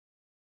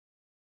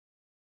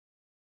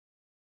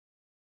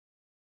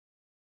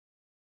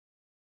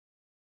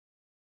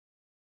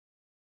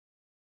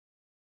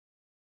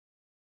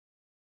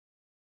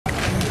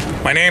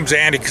My name's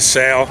Andy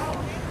Casale.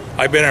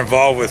 I've been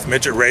involved with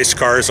midget race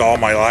cars all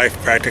my life,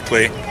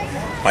 practically.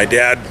 My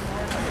dad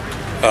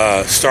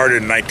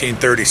started in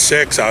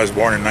 1936. I was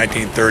born in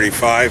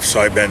 1935, so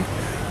I've been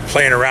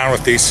playing around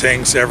with these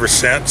things ever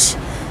since.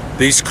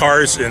 These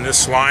cars in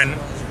this line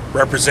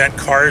represent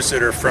cars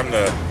that are from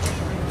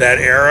that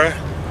era,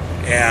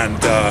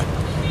 and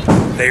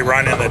they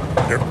run in the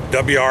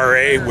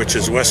WRA, which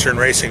is Western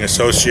Racing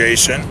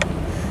Association,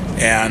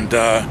 and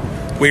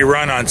we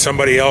run on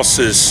somebody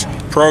else's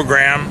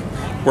program.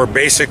 We're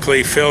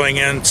basically filling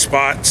in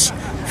spots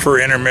for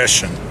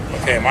intermission.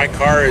 Okay, my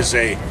car is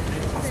a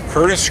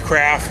Curtis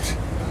Craft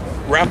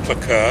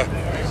replica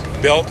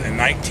built in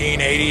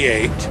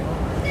 1988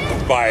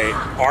 by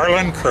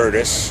Arlen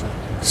Curtis,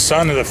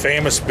 son of the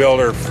famous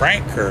builder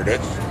Frank Curtis.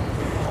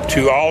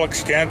 To all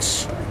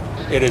extents,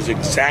 it is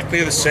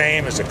exactly the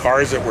same as the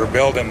cars that were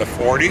built in the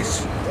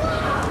 40s.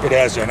 It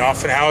has an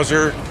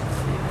Offenhauser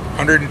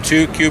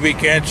 102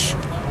 cubic inch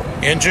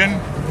engine,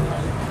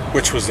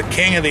 which was the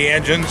king of the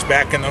engines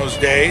back in those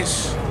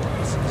days.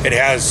 It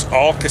has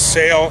all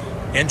Casale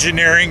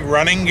engineering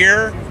running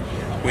gear.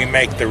 We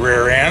make the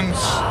rear ends,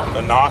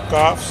 the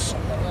knockoffs,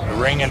 the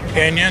ring and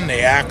pinion,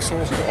 the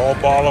axles, the whole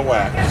ball of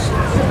wax.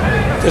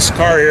 This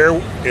car here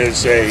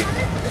is a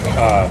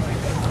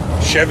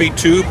Chevy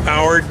 2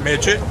 powered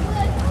midget.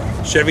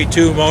 Chevy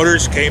 2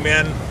 motors came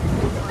in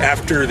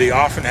after the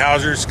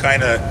Offenhausers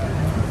kind of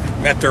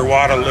met their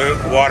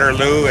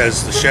Waterloo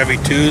as the Chevy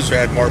 2s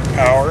had more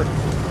power.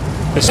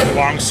 This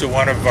belongs to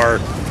one of our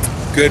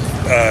good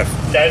guys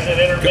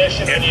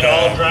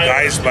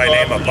by the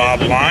name of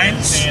Bob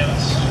Lines.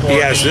 He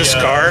has this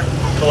car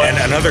and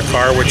another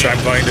car which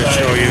I'm going to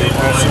show you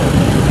also.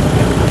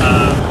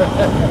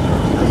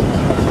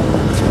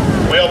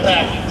 Wheel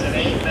package in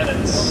 8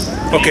 minutes.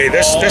 Okay,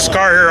 this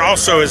car here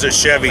also is a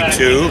Chevy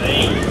 2,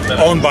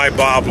 owned by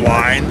Bob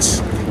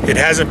Lines. It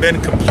hasn't been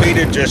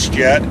completed just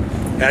yet,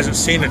 hasn't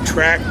seen a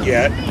track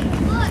yet,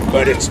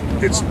 but it's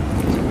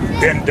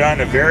been done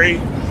a very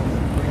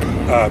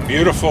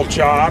beautiful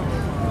job.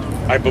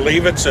 I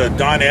believe it's a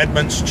Don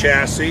Edmonds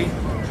chassis.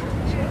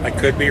 I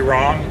could be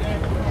wrong,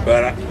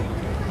 but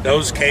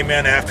those came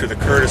in after the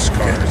Curtis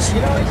cars.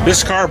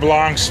 This car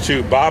belongs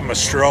to Bob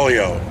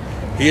Mastrolio.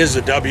 He is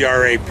the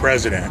WRA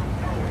president.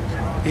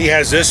 He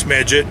has this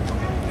midget,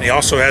 and he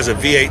also has a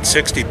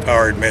V860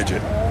 powered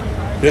midget.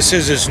 This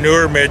is his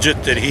newer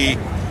midget that he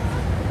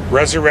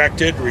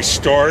resurrected,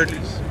 restored,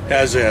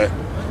 has a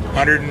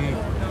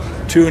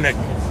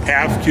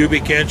 102.5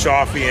 cubic inch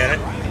offie in it,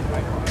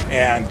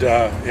 and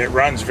it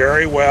runs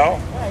very well.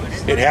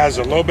 It has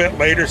a little bit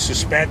later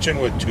suspension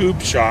with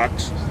tube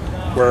shocks,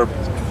 where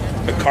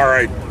the car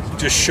I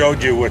just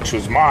showed you, which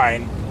was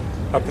mine,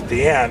 up at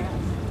the end,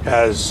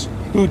 has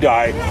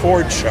Hyundai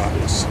Ford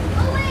shocks.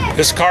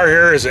 This car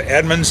here is an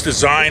Edmonds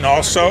design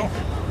also.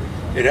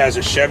 It has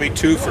a Chevy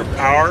 2 for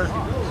power.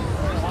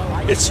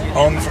 It's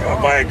owned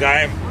by a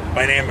guy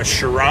by the name of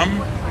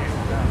Sharum,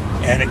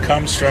 and it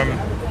comes from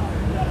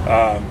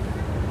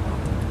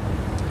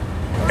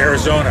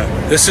Arizona.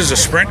 This is a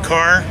sprint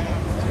car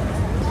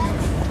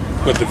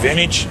with the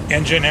vintage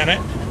engine in it.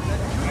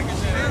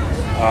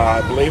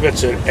 I believe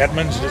it's an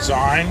Edmonds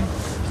design.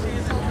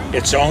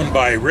 It's owned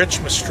by Rich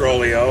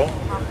Mastrolio,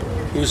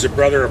 who's the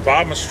brother of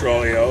Bob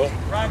Mastrolio,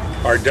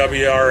 our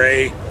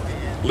WRA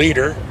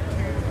leader,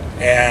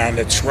 and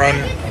it's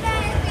run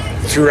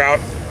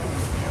throughout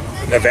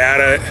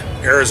Nevada,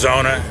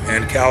 Arizona,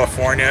 and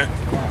California,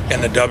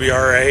 and the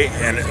WRA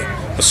and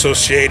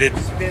associated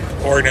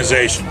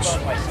organizations.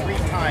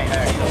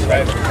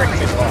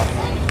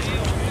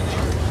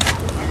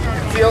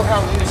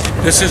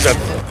 This is a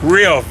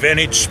real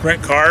vintage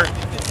sprint car.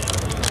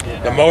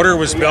 The motor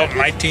was built in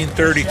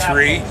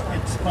 1933.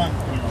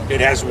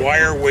 It has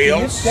wire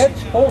wheels,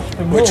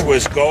 which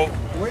was go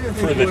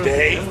for the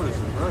day.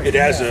 It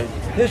has a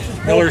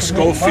Miller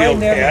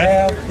Schofield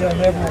head.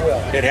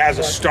 It has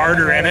a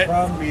starter in it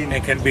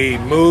and can be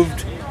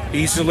moved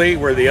easily,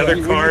 where the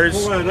other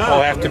cars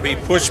all have to be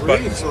push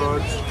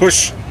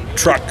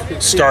truck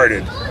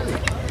started.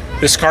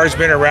 This car's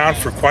been around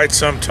for quite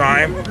some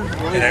time,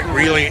 and it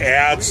really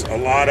adds a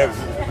lot of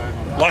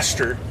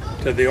luster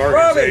to the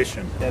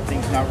organization.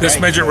 This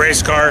midget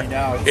race car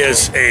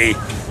is a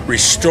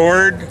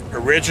restored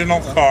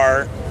original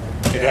car.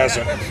 It has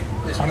a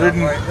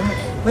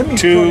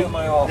 102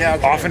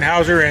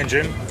 Offenhauser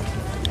engine.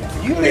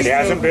 It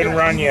hasn't been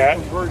run yet.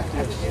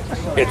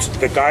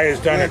 The guy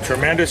has done a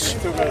tremendous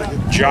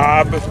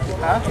job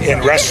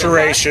in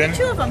restoration.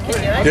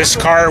 This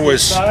car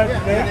was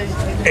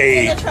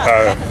a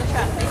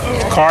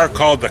car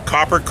called the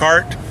Copper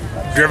Cart,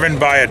 driven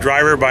by a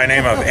driver by the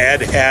name of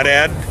Ed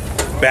Haddad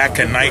back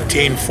in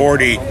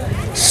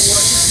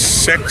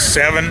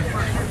 1946-7,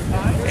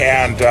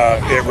 and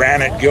it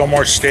ran at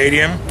Gilmore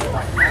Stadium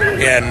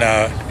in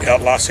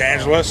Los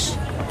Angeles,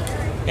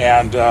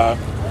 and the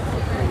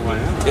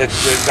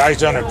guy's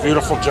done a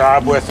beautiful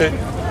job with it.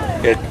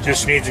 It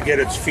just needs to get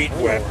its feet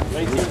wet.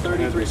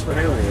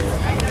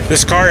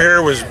 This car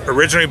here was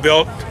originally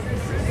built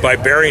by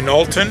Barry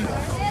Knowlton,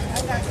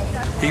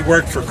 He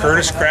worked for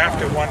Curtis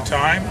Craft at one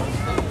time.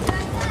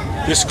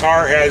 This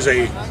car has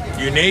a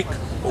unique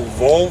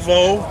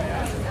Volvo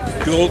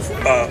dual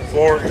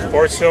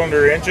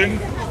four-cylinder engine,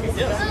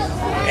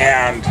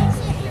 and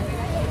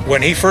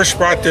when he first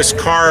brought this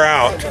car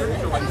out,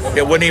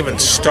 it wouldn't even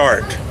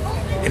start,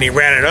 and he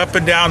ran it up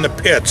and down the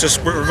pits.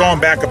 We're going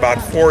back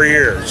about 4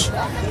 years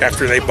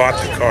after they bought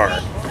the car.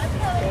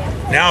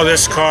 Now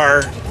this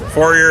car,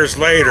 4 years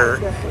later,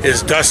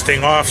 is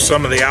dusting off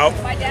some of the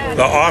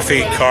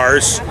offie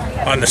cars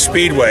on the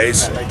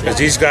speedways, because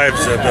these guys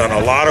have done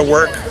a lot of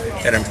work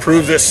and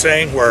improved this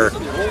thing where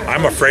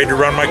I'm afraid to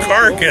run my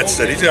car against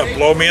it. He's gonna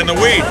blow me in the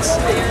weeds.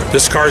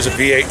 This car is a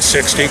V8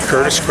 60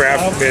 Curtis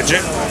Craft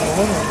Midget.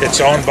 It's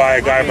owned by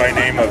a guy by the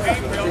name of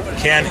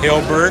Ken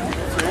Hilberg.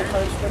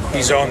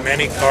 He's owned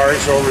many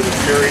cars over the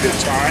period of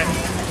time.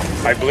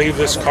 I believe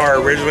this car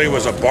originally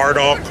was a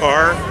Bardall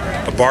car,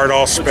 a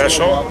Bardall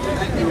Special,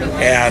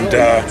 and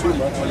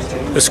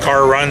this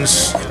car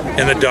runs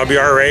in the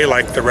WRA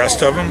like the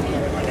rest of them,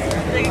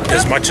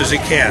 as much as he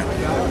can.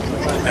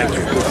 Thank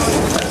you.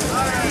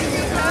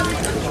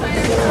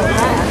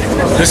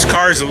 This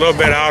car is a little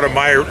bit out of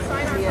my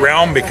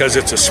realm because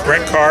it's a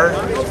sprint car.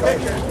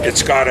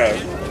 It's got a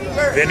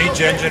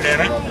vintage engine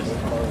in it.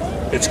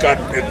 It's got,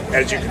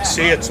 as you can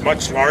see, it's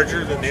much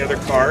larger than the other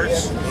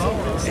cars.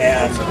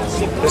 And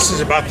this is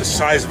about the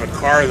size of a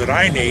car that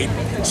I need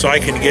so I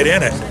can get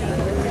in it.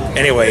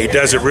 Anyway, he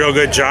does a real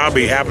good job.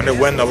 He happened to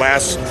win the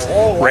last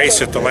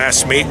race at the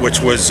last meet, which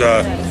was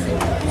a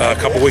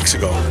couple weeks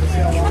ago.